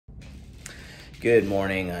Good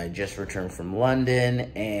morning. I just returned from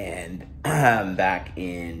London and I'm back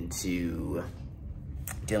into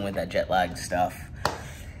dealing with that jet lag stuff.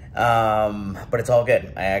 But it's all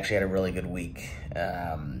good. I actually had a really good week.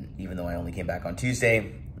 Even though I only came back on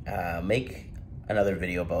Tuesday, make another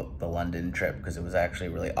video about the London trip because it was actually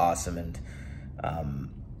really awesome. And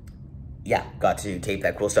yeah, got to tape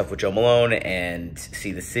that cool stuff with Joe Malone and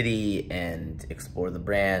see the city and explore the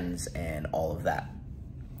brands and all of that.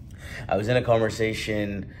 I was in a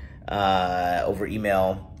conversation over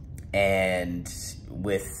email and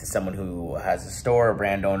with someone who has a store, a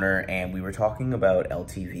brand owner, and we were talking about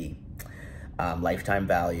LTV, lifetime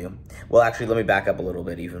value. Well, actually, let me back up a little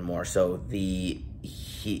bit even more. So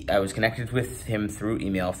I was connected with him through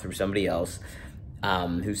email through somebody else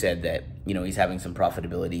who said that, you know, he's having some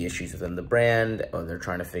profitability issues within the brand, or they're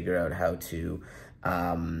trying to figure out how to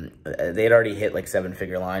they had already hit like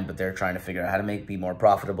 7-figure line, but they're trying to figure out how to be more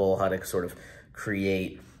profitable, how to sort of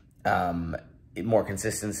create more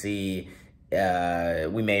consistency.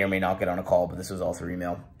 We may or may not get on a call, but this was all through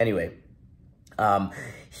email. Anyway,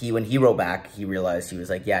 when he wrote back, he realized, he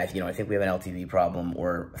was like, yeah, you know, I think we have an LTV problem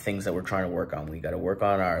or things that we're trying to work on. We got to work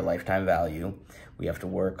on our lifetime value. We have to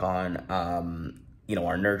work on, you know,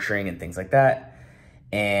 our nurturing and things like that.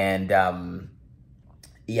 And,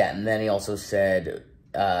 yeah, and then he also said,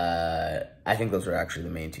 I think those were actually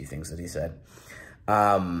the main two things that he said.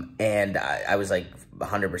 And I was like,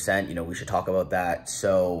 100%, you know, we should talk about that.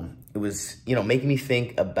 So it was, you know, making me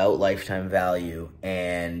think about lifetime value.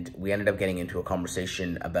 And we ended up getting into a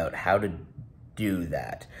conversation about how to do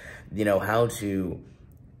that, you know, how to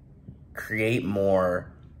create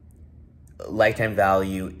more lifetime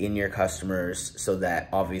value in your customers so that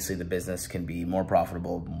obviously the business can be more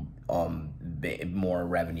profitable, more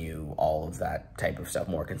revenue, all of that type of stuff,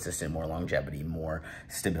 more consistent, more longevity, more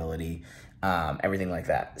stability, everything like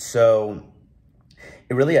that. So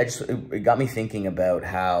it really, it got me thinking about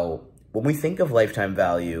how when we think of lifetime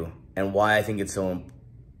value and why I think it's so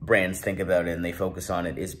brands think about it and they focus on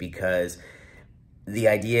it is because the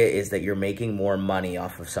idea is that you're making more money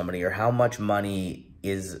off of somebody, or how much money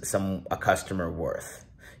is a customer worth?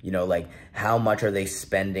 You know, like how much are they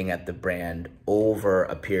spending at the brand over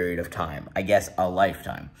a period of time? I guess a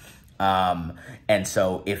lifetime. And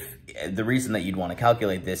so if the reason that you'd want to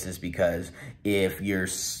calculate this is because if you're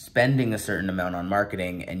spending a certain amount on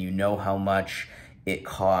marketing and you know how much it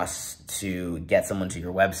costs to get someone to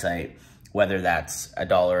your website, whether that's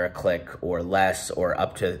 $1 a click or less, or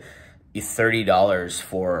up to $30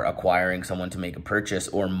 for acquiring someone to make a purchase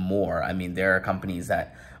or more. I mean, there are companies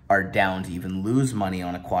that are down to even lose money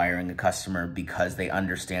on acquiring a customer because they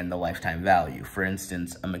understand the lifetime value. For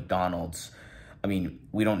instance, a McDonald's, I mean,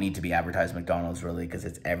 we don't need to be advertised McDonald's really because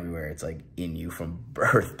it's everywhere. It's like in you from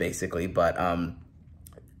birth basically. But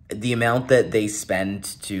the amount that they spend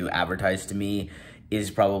to advertise to me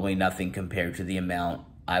is probably nothing compared to the amount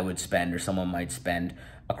I would spend or someone might spend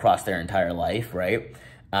across their entire life, right?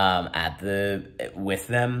 With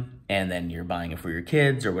them, and then you're buying it for your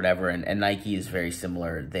kids or whatever. And Nike is very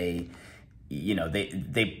similar. They, you know,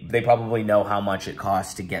 they probably know how much it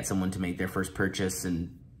costs to get someone to make their first purchase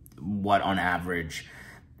and what on average,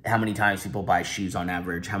 how many times people buy shoes on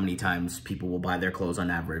average, how many times people will buy their clothes on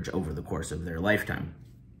average over the course of their lifetime.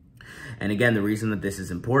 And again, the reason that this is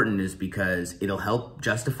important is because it'll help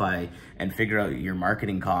justify and figure out your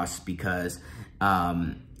marketing costs, because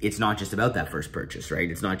it's not just about that first purchase, right?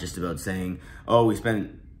 It's not just about saying, oh, we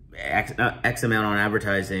spent X amount on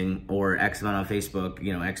advertising or X amount on Facebook,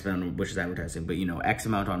 you know, X amount on, which is advertising, but, you know, X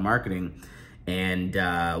amount on marketing. And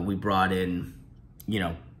we brought in, you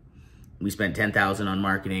know, we spent 10,000 on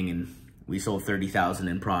marketing and we sold 30,000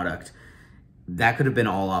 in product. That could have been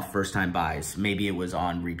all off first-time buys. Maybe it was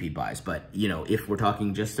on repeat buys. But, you know, if we're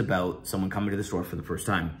talking just about someone coming to the store for the first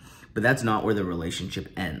time, but that's not where the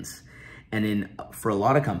relationship ends. And for a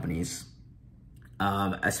lot of companies,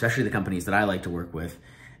 especially the companies that I like to work with,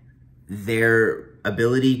 their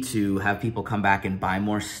ability to have people come back and buy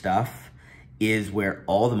more stuff is where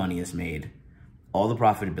all the money is made, all the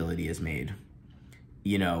profitability is made.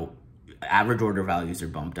 You know, average order values are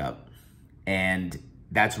bumped up. And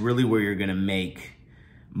that's really where you're going to make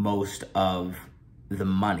most of the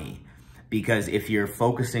money. Because if you're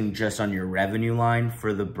focusing just on your revenue line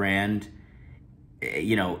for the brand,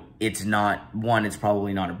 you know, it's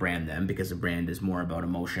probably not a brand then, because a brand is more about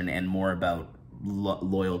emotion and more about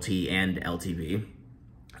loyalty and LTV.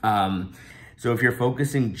 So if you're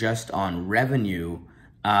focusing just on revenue,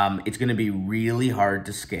 it's going to be really hard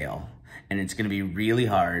to scale, and it's going to be really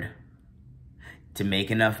hard to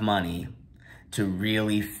make enough money to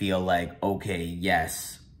really feel like, okay,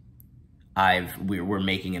 yes, we're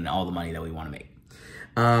making all the money that we want to make.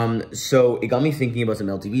 So it got me thinking about some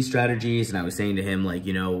LTV strategies, and I was saying to him, like,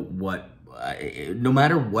 you know, no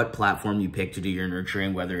matter what platform you pick to do your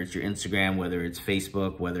nurturing, whether it's your Instagram, whether it's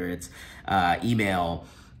Facebook, whether it's email,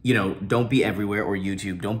 you know, don't be everywhere, or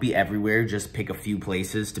YouTube, don't be everywhere. Just pick a few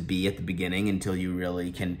places to be at the beginning until you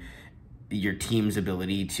really can, your team's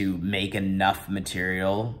ability to make enough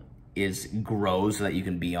material grows so that you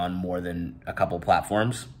can be on more than a couple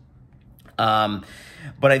platforms.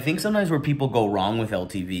 But I think sometimes where people go wrong with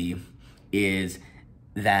LTV is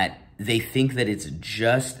that they think that it's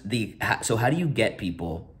just so how do you get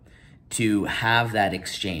people to have that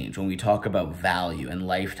exchange? When we talk about value and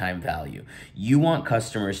lifetime value, you want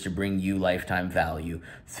customers to bring you lifetime value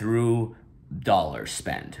through dollar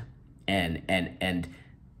spend and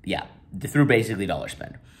yeah, through basically dollar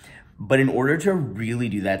spend. But in order to really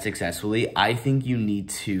do that successfully, I think you need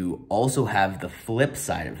to also have the flip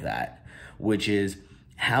side of that, which is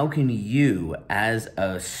how can you as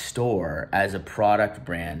a store, as a product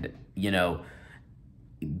brand, you know,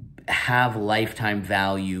 have lifetime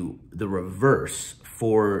value the reverse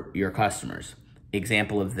for your customers.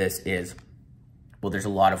 Example of this is, well, there's a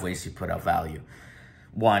lot of ways to put out value.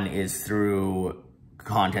 One is through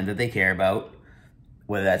content that they care about,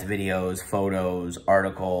 whether that's videos, photos,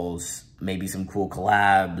 articles, maybe some cool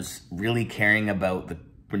collabs, really caring about the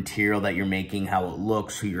material that you're making, how it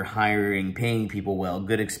looks, who you're hiring, paying people well,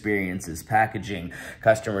 good experiences, packaging,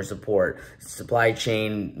 customer support, supply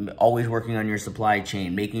chain, always working on your supply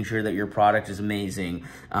chain, making sure that your product is amazing,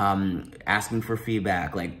 asking for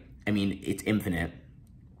feedback. Like, I mean, it's infinite,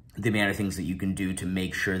 the amount of things that you can do to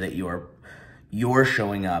make sure that you're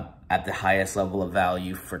showing up at the highest level of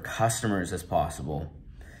value for customers as possible.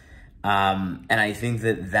 And I think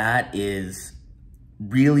that is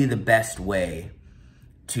really the best way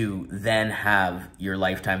to then have your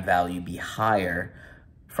lifetime value be higher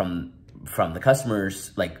from the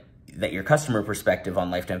customers, like that your customer perspective on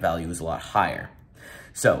lifetime value is a lot higher.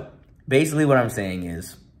 So basically what I'm saying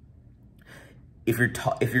is, if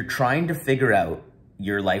you're trying to figure out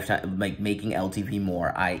your lifetime, like making LTV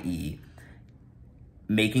more, i.e.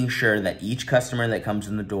 making sure that each customer that comes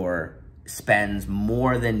in the door spends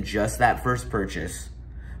more than just that first purchase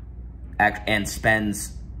and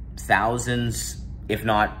spends thousands, if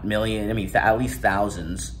not million, I mean, at least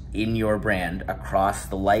thousands in your brand across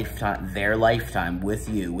their lifetime with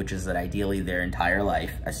you, which is that ideally their entire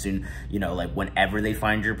life, as soon, you know, like whenever they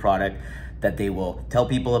find your product, that they will tell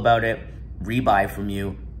people about it, rebuy from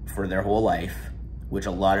you for their whole life, which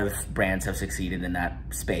a lot of brands have succeeded in that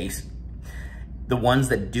space. The ones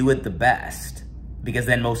that do it the best, because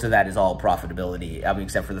then most of that is all profitability, I mean,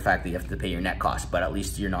 except for the fact that you have to pay your net costs, but at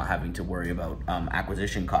least you're not having to worry about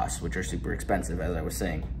acquisition costs, which are super expensive, as I was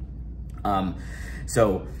saying.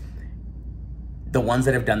 So the ones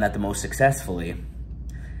that have done that the most successfully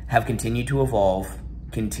have continued to evolve,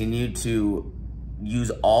 continued to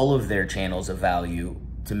use all of their channels of value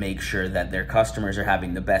to make sure that their customers are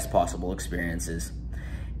having the best possible experiences.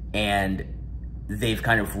 And they've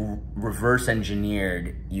kind of reverse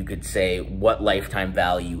engineered, you could say, what lifetime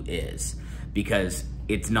value is, because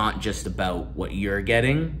it's not just about what you're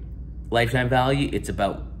getting lifetime value, it's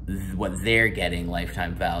about what they're getting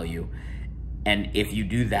lifetime value. And if you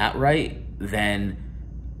do that right, then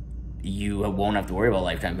you won't have to worry about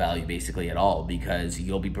lifetime value basically at all, because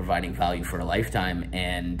you'll be providing value for a lifetime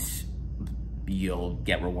and you'll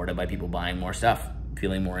get rewarded by people buying more stuff,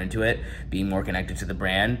 feeling more into it, being more connected to the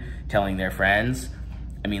brand, telling their friends.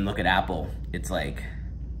 I mean, look at Apple. It's like,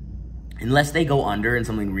 unless they go under and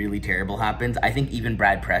something really terrible happens, I think even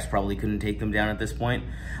Brad Press probably couldn't take them down at this point.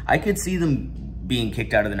 I could see them being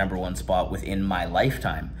kicked out of the #1 spot within my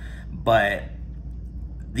lifetime. But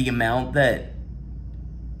the amount that,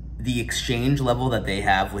 the exchange level that they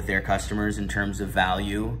have with their customers in terms of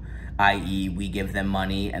value, i.e. we give them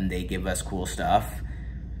money and they give us cool stuff,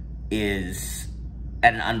 is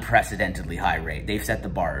at an unprecedentedly high rate. They've set the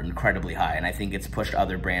bar incredibly high, and I think it's pushed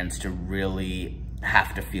other brands to really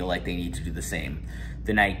have to feel like they need to do the same.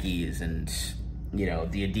 The Nikes and, you know,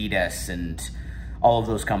 the Adidas and all of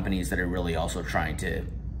those companies that are really also trying to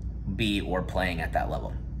be or playing at that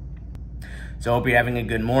level. So I hope you're having a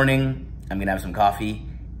good morning. I'm gonna have some coffee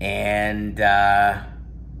and have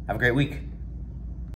a great week.